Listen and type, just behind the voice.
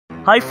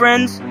Hi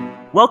friends,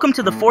 welcome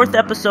to the 4th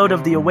episode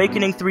of the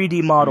Awakening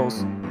 3D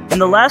Models. In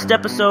the last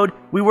episode,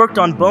 we worked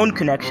on bone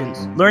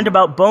connections, learned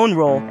about bone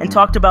roll, and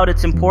talked about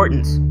its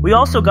importance. We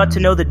also got to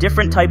know the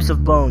different types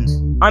of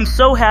bones. I'm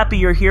so happy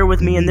you're here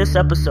with me in this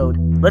episode.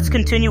 Let's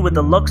continue with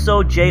the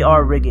Luxo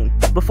Jr rigging.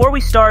 Before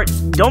we start,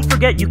 don't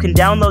forget you can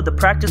download the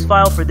practice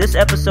file for this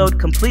episode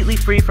completely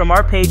free from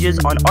our pages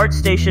on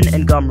ArtStation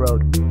and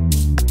Gumroad.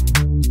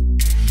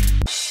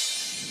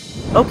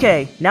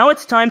 Okay, now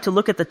it's time to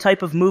look at the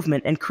type of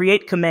movement and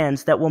create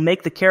commands that will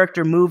make the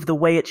character move the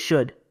way it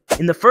should.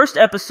 In the first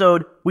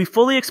episode, we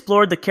fully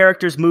explored the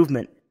character's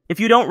movement. If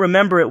you don't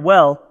remember it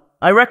well,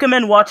 I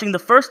recommend watching the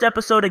first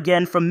episode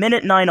again from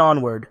minute 9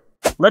 onward.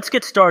 Let's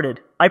get started.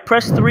 I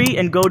press 3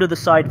 and go to the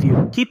side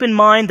view. Keep in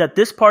mind that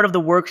this part of the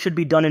work should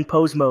be done in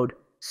pose mode.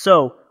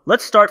 So,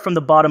 let's start from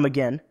the bottom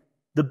again.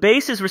 The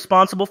base is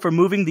responsible for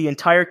moving the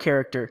entire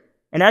character,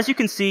 and as you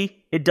can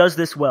see, it does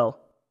this well.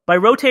 By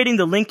rotating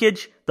the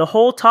linkage, the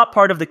whole top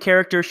part of the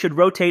character should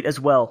rotate as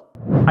well.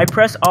 I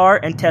press R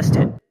and test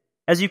it.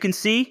 As you can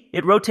see,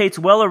 it rotates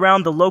well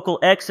around the local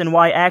X and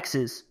Y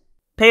axes.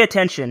 Pay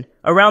attention,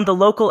 around the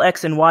local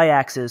X and Y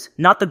axes,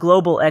 not the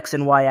global X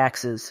and Y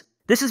axes.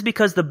 This is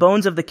because the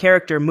bones of the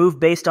character move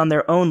based on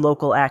their own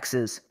local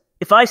axes.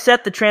 If I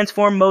set the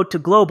transform mode to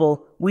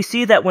global, we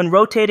see that when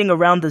rotating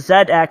around the Z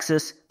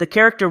axis, the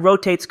character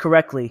rotates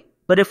correctly.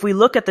 But if we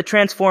look at the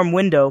transform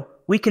window,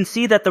 we can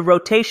see that the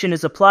rotation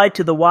is applied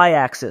to the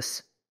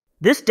Y-axis.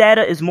 This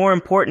data is more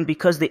important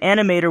because the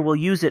animator will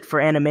use it for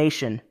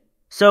animation.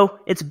 So,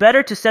 it's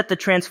better to set the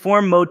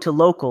transform mode to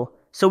local,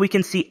 so we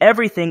can see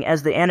everything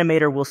as the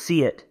animator will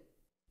see it.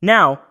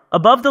 Now,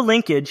 above the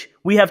linkage,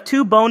 we have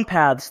 2 bone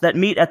paths that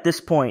meet at this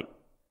point.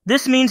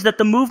 This means that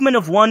the movement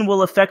of one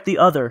will affect the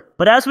other,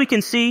 but as we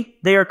can see,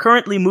 they are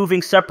currently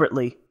moving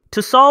separately.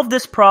 To solve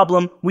this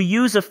problem, we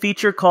use a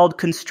feature called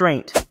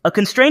constraint. A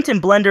constraint in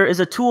Blender is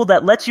a tool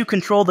that lets you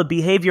control the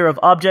behavior of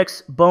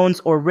objects, bones,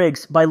 or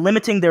rigs by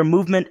limiting their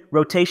movement,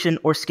 rotation,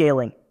 or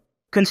scaling.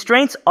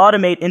 Constraints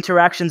automate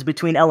interactions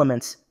between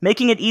elements,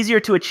 making it easier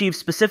to achieve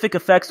specific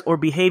effects or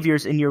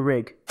behaviors in your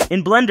rig.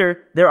 In Blender,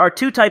 there are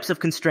 2 types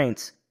of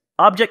constraints: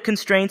 object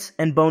constraints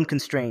and bone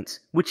constraints,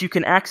 which you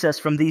can access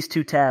from these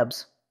 2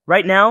 tabs.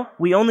 Right now,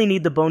 we only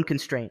need the bone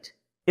constraint.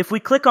 If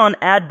we click on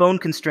Add Bone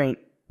Constraint,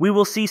 we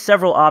will see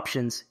several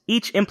options,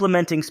 each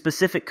implementing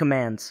specific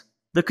commands.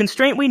 The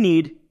constraint we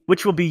need,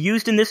 which will be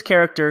used in this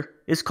character,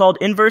 is called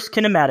inverse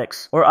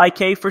kinematics, or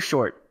IK for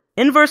short.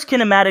 Inverse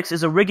kinematics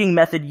is a rigging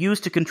method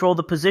used to control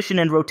the position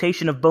and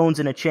rotation of bones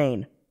in a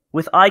chain.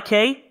 With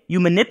IK, you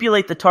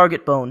manipulate the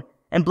target bone,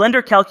 and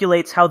Blender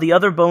calculates how the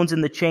other bones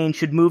in the chain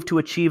should move to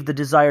achieve the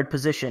desired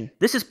position.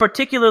 This is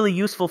particularly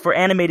useful for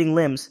animating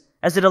limbs,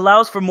 as it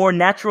allows for more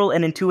natural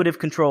and intuitive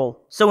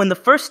control. So in the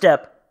first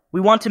step, we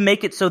want to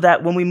make it so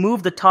that when we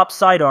move the top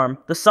sidearm,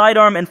 the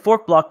sidearm and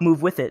fork block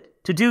move with it.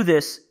 To do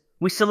this,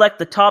 we select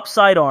the top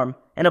sidearm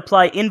and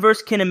apply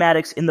inverse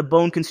kinematics in the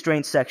bone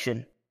constraint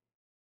section.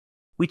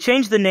 We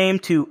change the name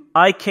to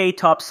IK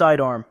top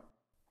sidearm.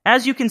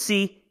 As you can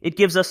see, it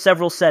gives us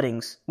several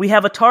settings. We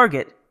have a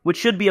target, which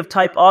should be of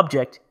type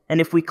object,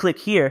 and if we click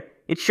here,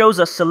 it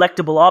shows us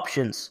selectable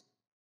options.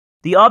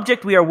 The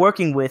object we are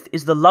working with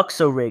is the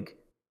Luxo rig.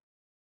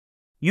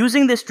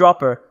 Using this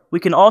dropper, we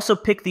can also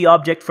pick the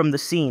object from the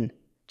scene.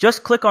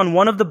 Just click on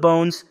one of the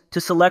bones to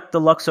select the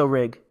Luxo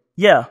rig.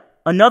 Yeah,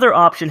 another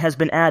option has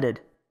been added.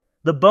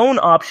 The bone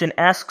option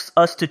asks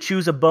us to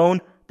choose a bone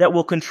that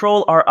will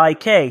control our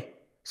IK.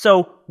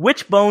 So,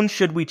 which bone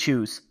should we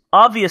choose?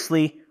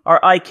 Obviously, our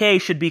IK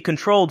should be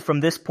controlled from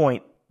this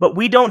point, but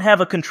we don't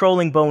have a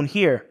controlling bone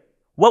here.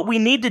 What we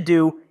need to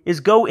do is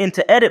go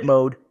into edit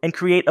mode and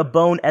create a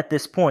bone at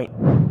this point.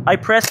 I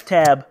press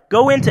tab,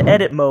 go into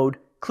edit mode,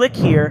 click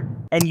here,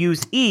 and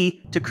use E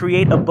to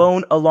create a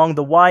bone along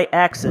the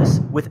Y-axis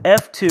with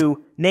F2,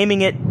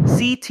 naming it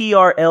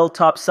CTRL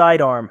top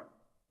sidearm.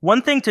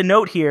 One thing to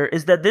note here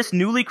is that this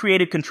newly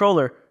created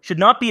controller should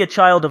not be a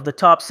child of the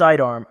top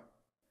sidearm.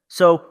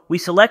 So, we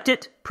select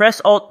it,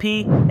 press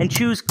Alt-P, and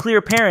choose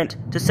Clear Parent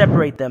to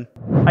separate them.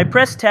 I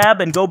press Tab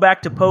and go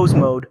back to pose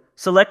mode,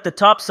 select the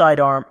top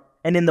sidearm,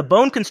 and in the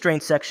bone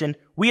constraint section,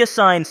 we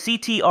assign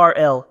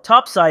CTRL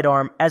top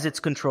sidearm as its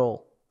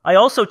control. I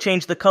also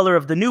changed the color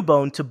of the new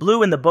bone to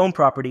blue in the bone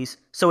properties,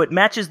 so it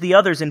matches the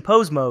others in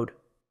pose mode.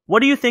 What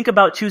do you think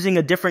about choosing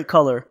a different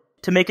color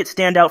to make it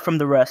stand out from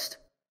the rest?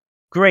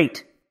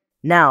 Great!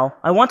 Now,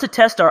 I want to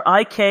test our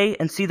IK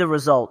and see the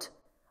result.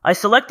 I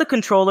select the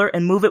controller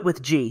and move it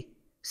with G.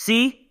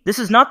 See, this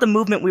is not the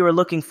movement we were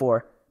looking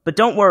for, but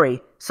don't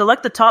worry,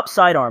 select the top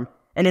sidearm,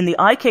 and in the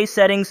IK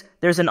settings,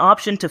 there's an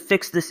option to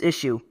fix this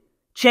issue.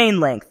 Chain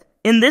length.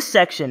 In this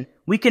section,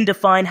 we can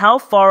define how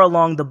far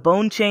along the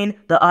bone chain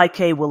the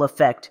IK will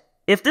affect.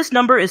 If this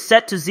number is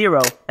set to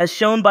 0, as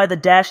shown by the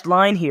dashed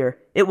line here,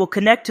 it will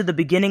connect to the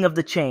beginning of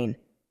the chain.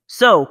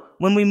 So,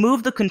 when we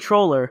move the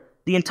controller,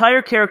 the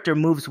entire character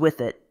moves with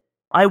it.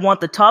 I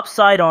want the top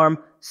sidearm,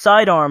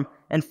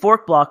 and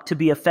fork block to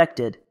be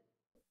affected.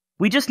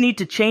 We just need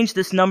to change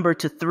this number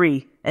to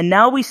 3, and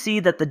now we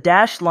see that the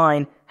dashed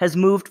line has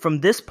moved from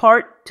this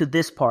part to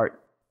this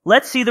part.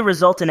 Let's see the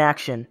result in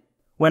action.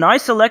 When I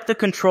select the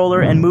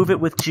controller and move it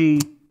with G,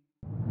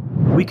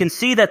 we can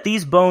see that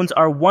these bones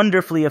are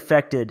wonderfully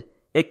affected.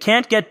 It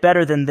can't get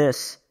better than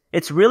this.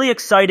 It's really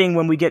exciting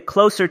when we get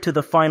closer to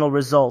the final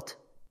result.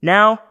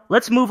 Now,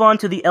 let's move on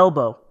to the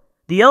elbow.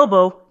 The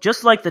elbow,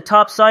 just like the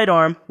top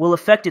sidearm, will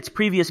affect its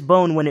previous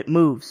bone when it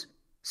moves.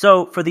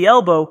 So, for the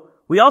elbow,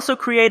 we also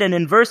create an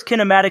inverse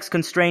kinematics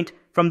constraint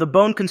from the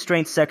bone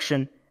constraint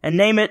section and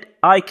name it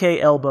IK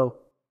elbow.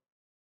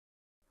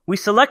 We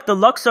select the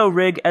Luxo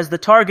rig as the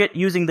target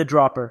using the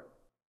dropper.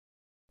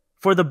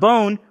 For the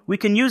bone, we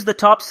can use the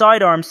top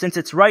sidearm since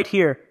it's right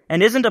here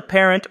and isn't a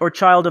parent or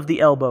child of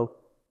the elbow.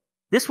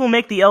 This will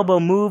make the elbow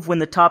move when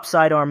the top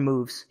sidearm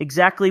moves,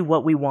 exactly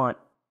what we want.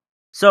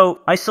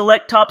 So, I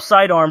select top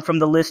sidearm from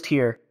the list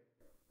here.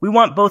 We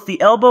want both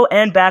the elbow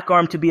and back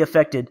arm to be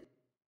affected,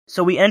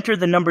 so we enter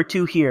the number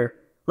 2 here.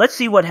 Let's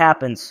see what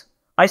happens.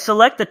 I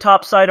select the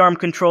top sidearm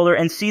controller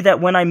and see that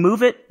when I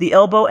move it, the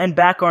elbow and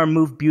back arm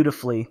move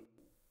beautifully.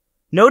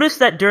 Notice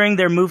that during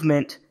their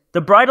movement, the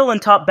bridle and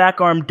top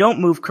back arm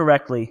don't move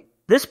correctly.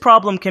 This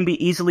problem can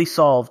be easily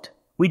solved.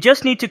 We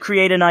just need to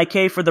create an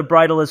IK for the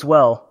bridle as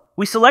well.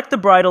 We select the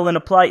bridle and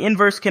apply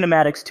inverse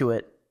kinematics to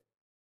it.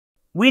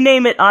 We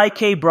name it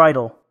IK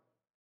bridle.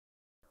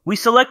 We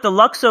select the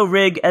Luxo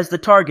rig as the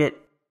target.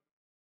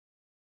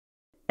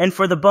 And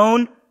for the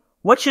bone,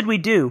 what should we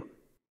do?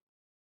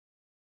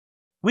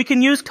 We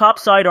can use top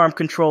sidearm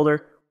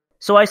controller,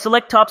 so I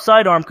select top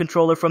sidearm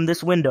controller from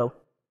this window.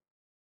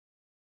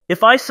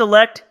 If I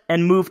select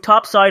and move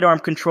top sidearm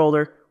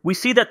controller, we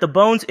see that the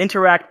bones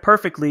interact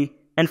perfectly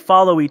and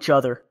follow each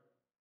other.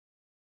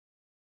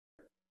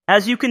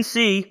 As you can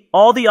see,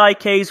 all the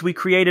IKs we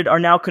created are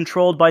now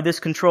controlled by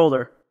this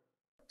controller.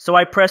 So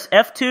I press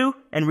F2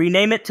 and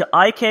rename it to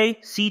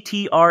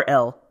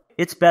IKCTRL.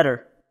 It's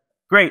better.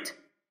 Great.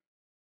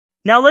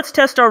 Now let's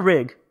test our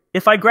rig.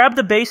 If I grab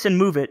the base and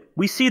move it,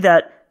 we see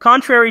that,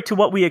 contrary to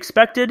what we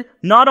expected,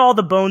 not all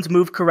the bones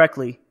move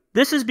correctly.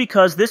 This is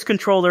because this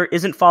controller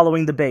isn't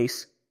following the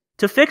base.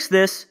 To fix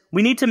this,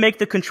 we need to make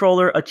the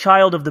controller a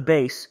child of the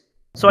base.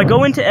 So I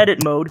go into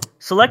edit mode,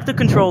 select the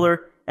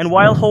controller, and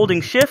while holding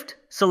shift,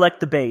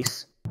 select the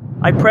base.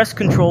 I press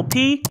Ctrl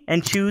P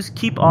and choose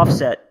keep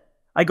offset.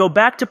 I go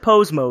back to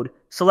pose mode,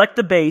 select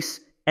the base,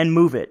 and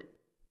move it.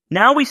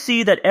 Now we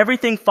see that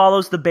everything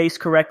follows the base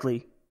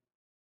correctly.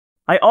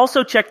 I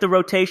also check the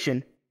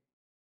rotation,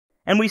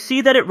 and we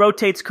see that it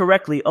rotates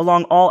correctly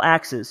along all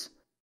axes.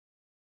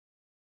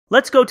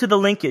 Let's go to the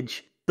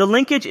linkage. The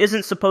linkage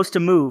isn't supposed to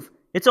move,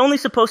 it's only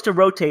supposed to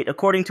rotate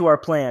according to our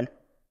plan.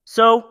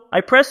 So,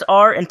 I press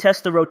R and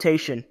test the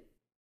rotation.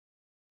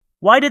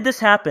 Why did this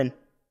happen?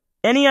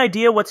 Any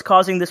idea what's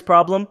causing this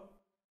problem?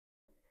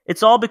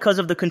 It's all because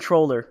of the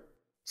controller.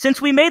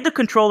 Since we made the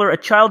controller a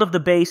child of the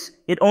base,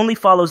 it only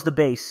follows the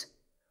base.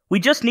 We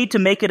just need to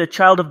make it a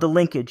child of the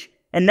linkage,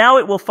 and now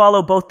it will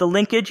follow both the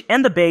linkage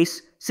and the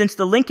base, since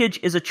the linkage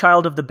is a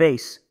child of the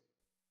base.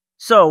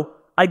 So,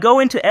 I go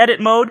into edit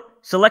mode,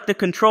 select the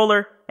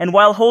controller, and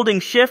while holding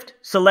shift,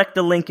 select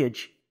the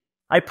linkage.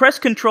 I press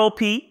Ctrl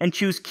P and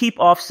choose keep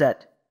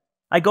offset.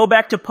 I go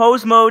back to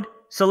pose mode,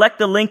 select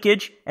the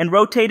linkage, and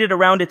rotate it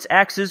around its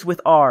axis with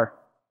R.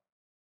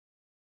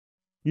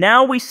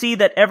 Now we see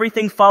that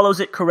everything follows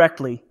it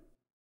correctly.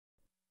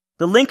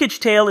 The linkage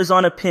tail is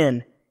on a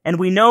pin, and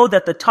we know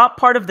that the top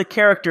part of the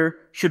character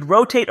should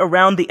rotate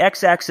around the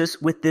x-axis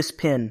with this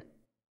pin.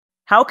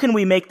 How can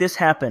we make this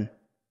happen?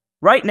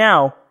 Right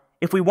now,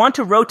 if we want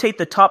to rotate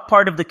the top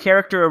part of the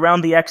character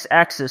around the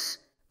x-axis,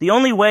 the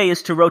only way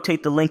is to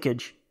rotate the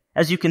linkage.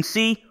 As you can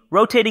see,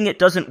 rotating it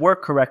doesn't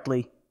work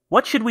correctly.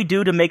 What should we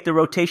do to make the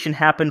rotation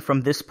happen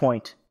from this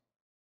point?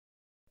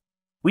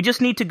 We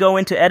just need to go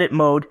into edit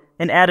mode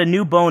and add a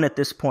new bone at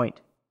this point.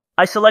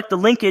 I select the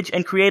linkage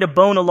and create a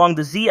bone along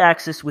the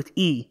z-axis with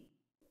E.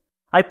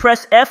 I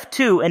press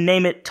F2 and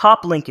name it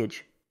top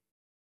linkage.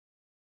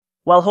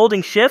 While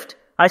holding shift,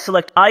 I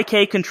select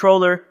IK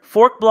controller,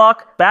 fork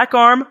block, back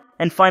arm,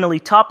 and finally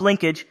top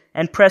linkage,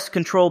 and press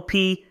Ctrl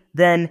P,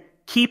 then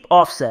keep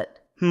offset.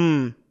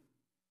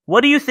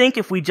 What do you think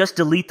if we just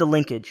delete the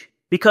linkage?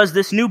 Because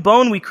this new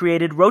bone we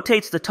created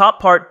rotates the top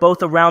part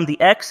both around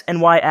the X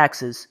and Y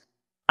axes.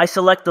 I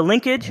select the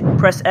linkage,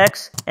 press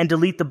X, and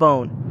delete the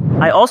bone.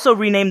 I also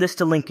rename this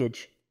to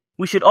linkage.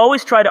 We should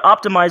always try to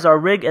optimize our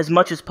rig as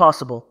much as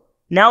possible.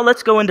 Now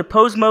let's go into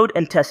pose mode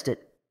and test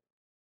it.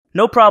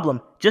 No problem,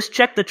 just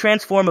check the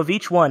transform of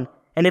each one,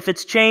 and if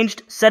it's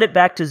changed, set it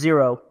back to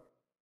 0.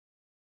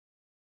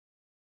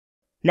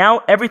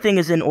 Now everything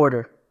is in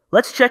order.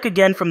 Let's check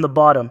again from the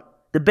bottom.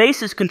 The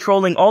base is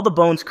controlling all the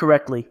bones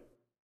correctly.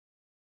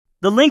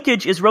 The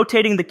linkage is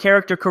rotating the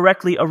character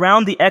correctly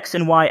around the X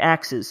and Y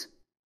axes.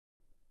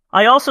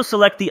 I also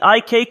select the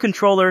IK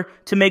controller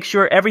to make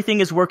sure everything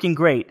is working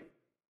great.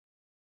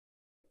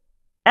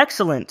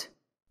 Excellent!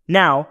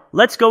 Now,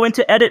 let's go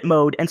into edit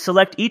mode and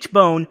select each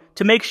bone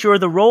to make sure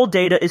the roll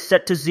data is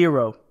set to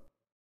 0.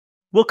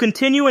 We'll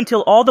continue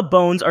until all the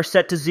bones are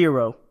set to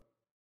 0.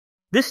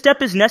 This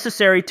step is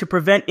necessary to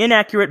prevent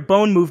inaccurate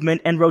bone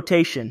movement and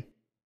rotation.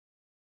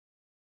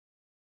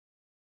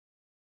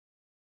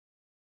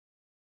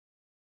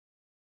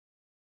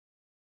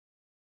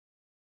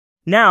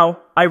 Now,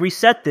 I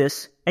reset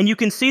this, and you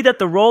can see that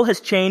the roll has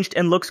changed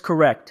and looks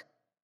correct.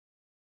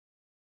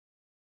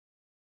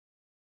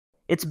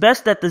 It's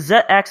best that the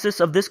Z-axis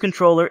of this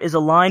controller is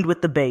aligned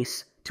with the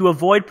base, to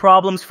avoid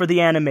problems for the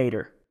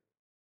animator.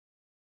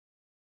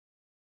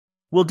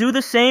 We'll do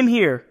the same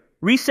here,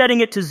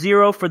 resetting it to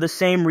 0 for the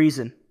same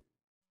reason.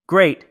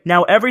 Great,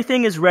 now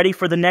everything is ready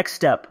for the next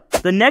step.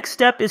 The next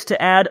step is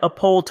to add a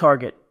pole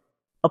target.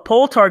 A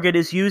pole target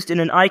is used in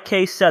an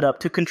IK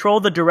setup to control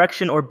the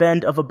direction or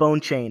bend of a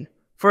bone chain.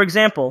 For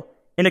example,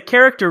 in a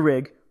character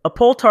rig, a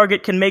pole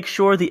target can make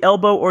sure the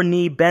elbow or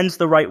knee bends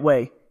the right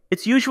way.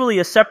 It's usually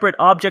a separate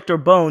object or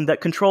bone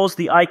that controls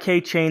the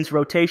IK chain's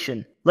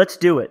rotation. Let's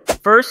do it.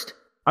 First,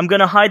 I'm going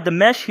to hide the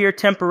mesh here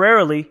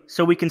temporarily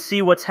so we can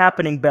see what's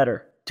happening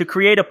better. To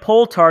create a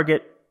pole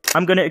target,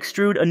 I'm going to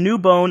extrude a new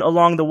bone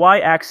along the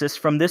Y-axis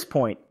from this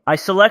point. I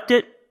select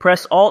it,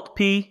 press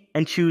Alt-P,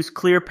 and choose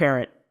Clear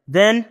Parent.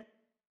 Then,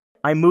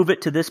 I move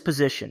it to this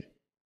position.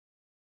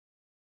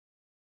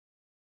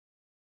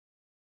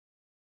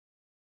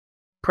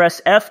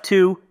 Press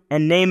F2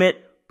 and name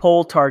it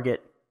Pole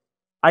Target.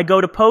 I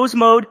go to Pose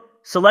Mode,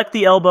 select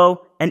the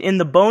elbow, and in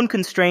the Bone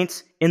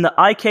Constraints, in the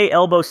IK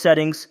Elbow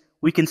settings,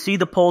 we can see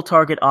the Pole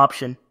Target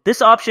option.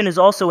 This option is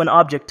also an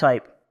object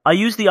type. I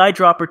use the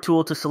eyedropper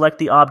tool to select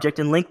the object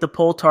and link the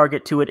pole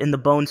target to it in the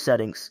bone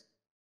settings.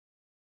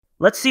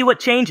 Let's see what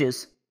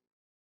changes.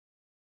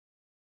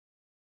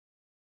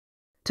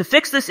 To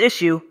fix this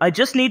issue, I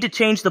just need to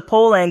change the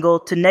pole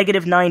angle to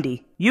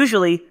 -90.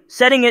 Usually,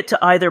 setting it to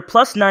either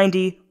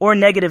 +90 or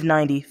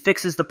 -90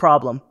 fixes the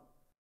problem.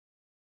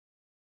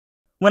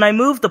 When I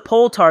move the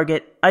pole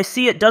target, I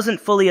see it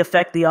doesn't fully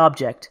affect the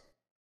object.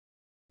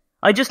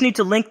 I just need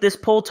to link this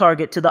pole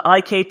target to the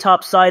IK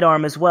top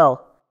sidearm as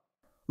well.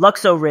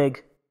 Luxo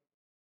Rig.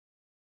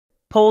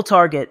 Pole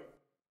target.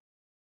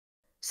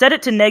 Set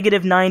it to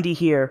 -90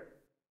 here.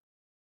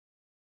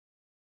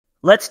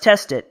 Let's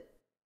test it.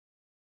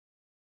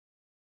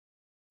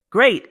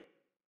 Great.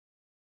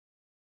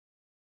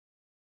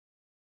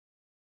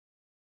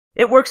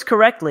 It works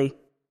correctly.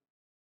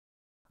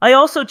 I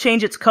also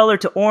change its color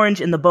to orange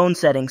in the bone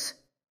settings.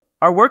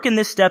 Our work in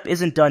this step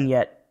isn't done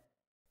yet.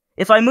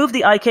 If I move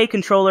the IK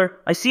controller,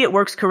 I see it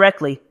works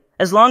correctly,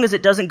 as long as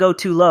it doesn't go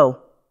too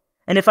low.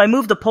 And if I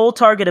move the pole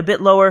target a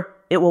bit lower,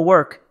 it will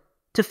work.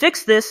 To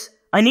fix this,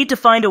 I need to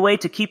find a way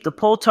to keep the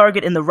pole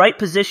target in the right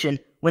position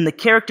when the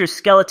character's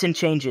skeleton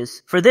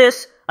changes. For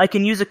this, I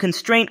can use a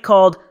constraint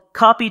called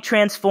Copy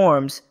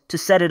Transforms to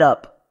set it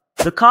up.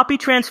 The Copy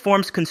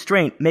Transforms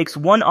constraint makes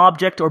one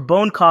object or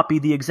bone copy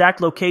the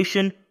exact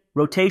location,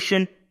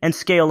 rotation, and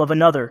scale of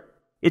another.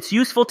 It's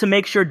useful to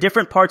make sure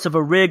different parts of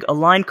a rig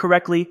align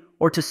correctly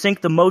or to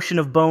sync the motion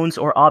of bones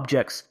or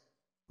objects.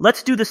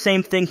 Let's do the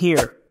same thing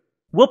here.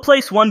 We'll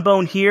place one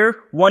bone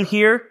here,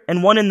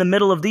 and one in the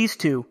middle of these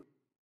two.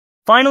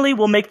 Finally,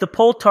 we'll make the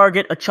pole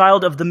target a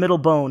child of the middle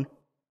bone.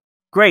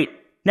 Great.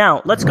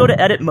 Now, let's go to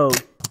Edit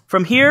Mode.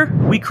 From here,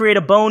 we create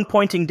a bone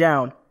pointing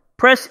down.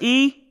 Press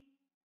E,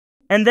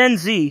 and then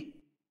Z.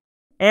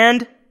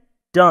 And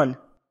done.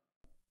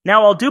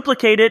 Now I'll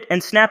duplicate it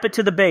and snap it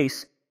to the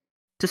base.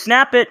 To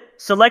snap it,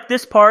 select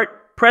this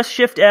part, press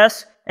Shift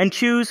S, and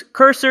choose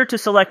Cursor to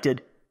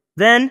Selected.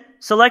 Then,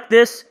 select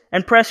this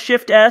and press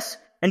Shift S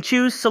and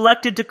choose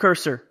Selected to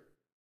Cursor.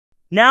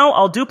 Now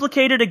I'll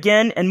duplicate it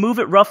again and move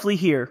it roughly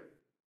here.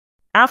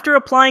 After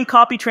applying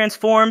Copy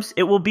Transforms,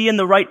 it will be in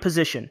the right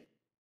position.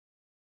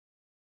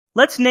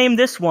 Let's name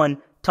this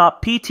one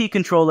Top PT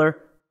Controller.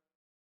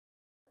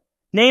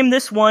 Name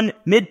this one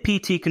Mid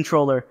PT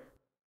Controller.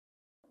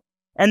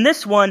 And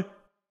this one,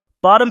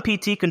 Bottom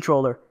PT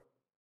Controller.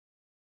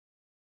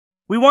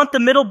 We want the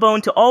middle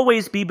bone to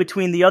always be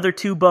between the other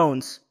two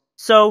bones.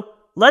 So,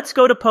 let's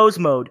go to Pose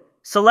Mode,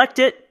 select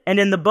it, and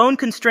in the Bone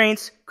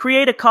Constraints,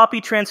 create a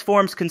Copy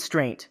Transforms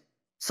constraint.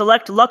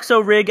 Select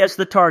Luxo Rig as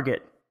the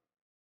target.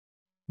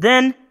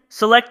 Then,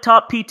 select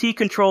Top PT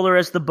Controller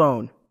as the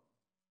bone.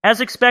 As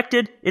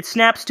expected, it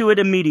snaps to it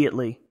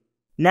immediately.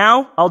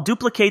 Now, I'll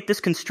duplicate this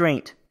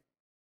constraint.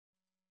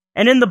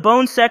 And in the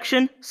Bone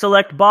section,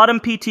 select Bottom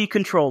PT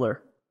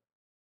Controller.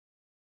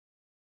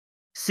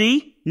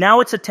 See?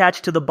 Now it's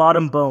attached to the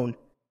bottom bone.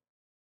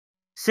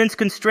 Since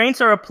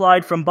constraints are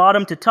applied from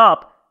bottom to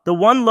top, the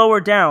one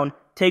lower down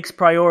takes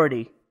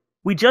priority.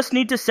 We just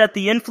need to set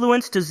the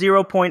influence to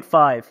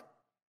 0.5.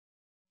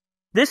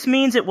 This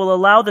means it will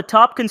allow the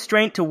top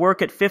constraint to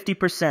work at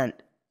 50%.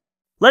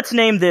 Let's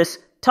name this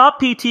Top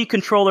PT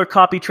Controller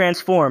Copy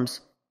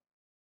Transforms.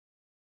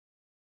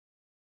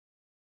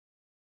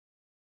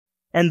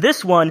 And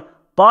this one,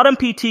 Bottom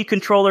PT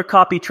Controller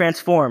Copy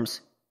Transforms.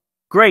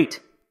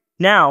 Great.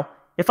 Now,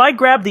 if I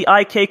grab the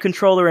IK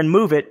controller and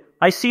move it,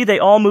 I see they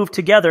all move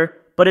together,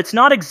 but it's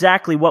not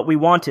exactly what we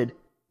wanted.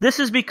 This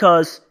is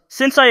because,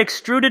 since I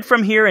extruded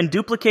from here and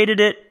duplicated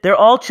it, they're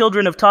all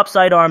children of top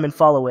sidearm and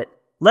follow it.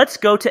 Let's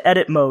go to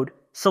Edit Mode.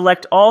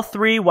 Select all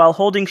three while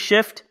holding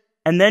Shift,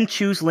 and then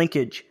choose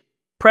Linkage.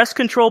 Press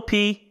Ctrl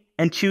P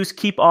and choose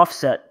Keep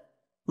Offset.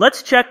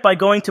 Let's check by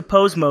going to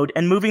pose mode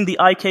and moving the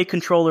IK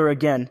controller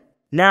again.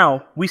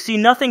 Now, we see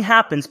nothing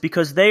happens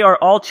because they are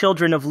all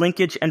children of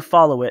linkage and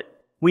follow it.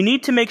 We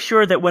need to make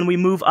sure that when we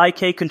move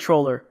IK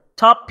controller,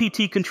 top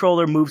PT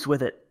controller moves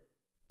with it.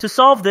 To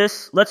solve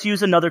this, let's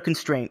use another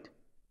constraint.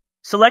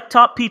 Select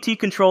top PT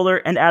controller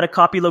and add a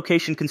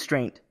copylocation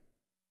constraint.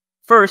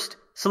 First,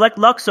 select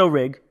Luxo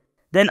Rig,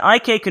 then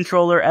IK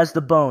controller as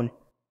the bone.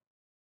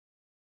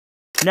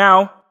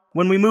 Now,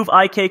 when we move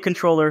IK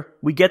controller,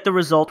 we get the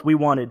result we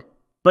wanted.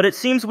 But it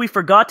seems we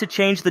forgot to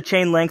change the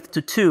chain length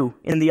to 2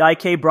 in the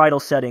IK bridle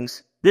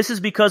settings. This is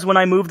because when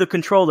I move the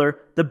controller,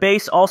 the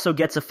base also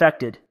gets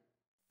affected.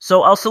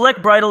 So I'll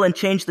select bridle and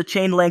change the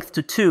chain length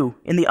to 2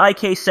 in the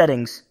IK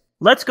settings.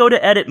 Let's go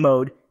to edit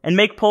mode and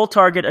make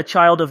Poletarget a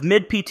child of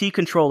mid PT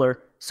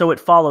controller so it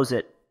follows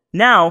it.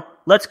 Now,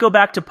 let's go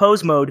back to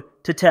pose mode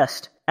to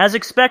test. As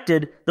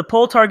expected, the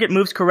Poletarget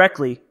moves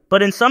correctly,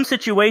 but in some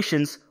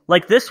situations,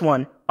 like this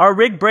one, our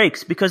rig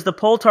breaks because the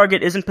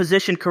Poletarget isn't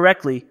positioned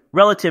correctly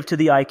relative to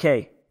the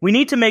IK. We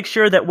need to make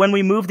sure that when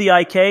we move the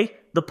IK,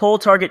 the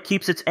Poletarget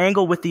keeps its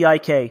angle with the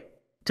IK.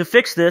 To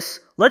fix this,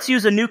 let's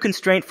use a new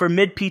constraint for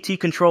mid PT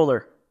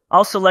controller.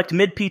 I'll select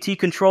mid PT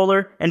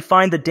controller and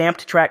find the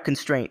damped track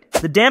constraint.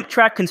 The damped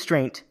track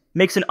constraint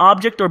makes an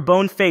object or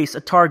bone face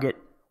a target,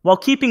 while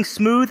keeping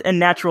smooth and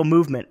natural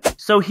movement.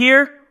 So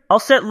here, I'll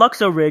set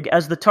Luxo Rig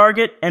as the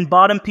target and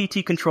bottom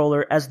PT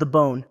controller as the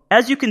bone.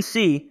 As you can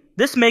see,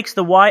 this makes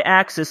the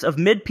y-axis of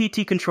mid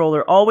PT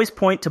controller always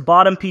point to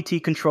bottom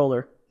PT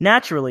controller.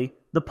 Naturally,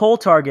 the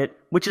Poletarget,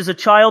 which is a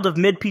child of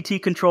mid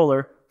PT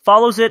controller,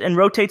 follows it and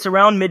rotates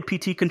around mid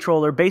PT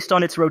controller based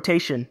on its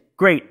rotation.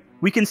 Great.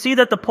 We can see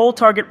that the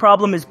Poletarget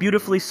problem is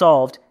beautifully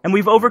solved, and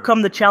we've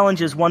overcome the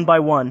challenges one by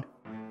one.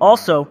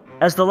 Also,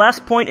 as the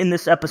last point in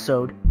this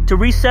episode, to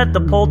reset the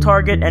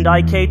Poletarget and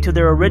IK to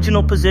their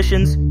original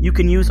positions, you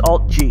can use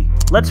Alt-G.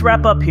 Let's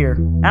wrap up here.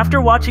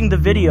 After watching the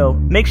video,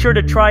 make sure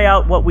to try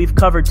out what we've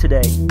covered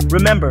today.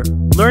 Remember,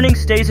 learning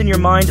stays in your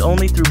mind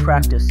only through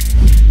practice.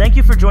 Thank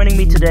you for joining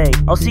me today.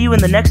 I'll see you in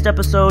the next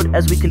episode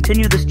as we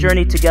continue this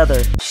journey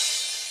together.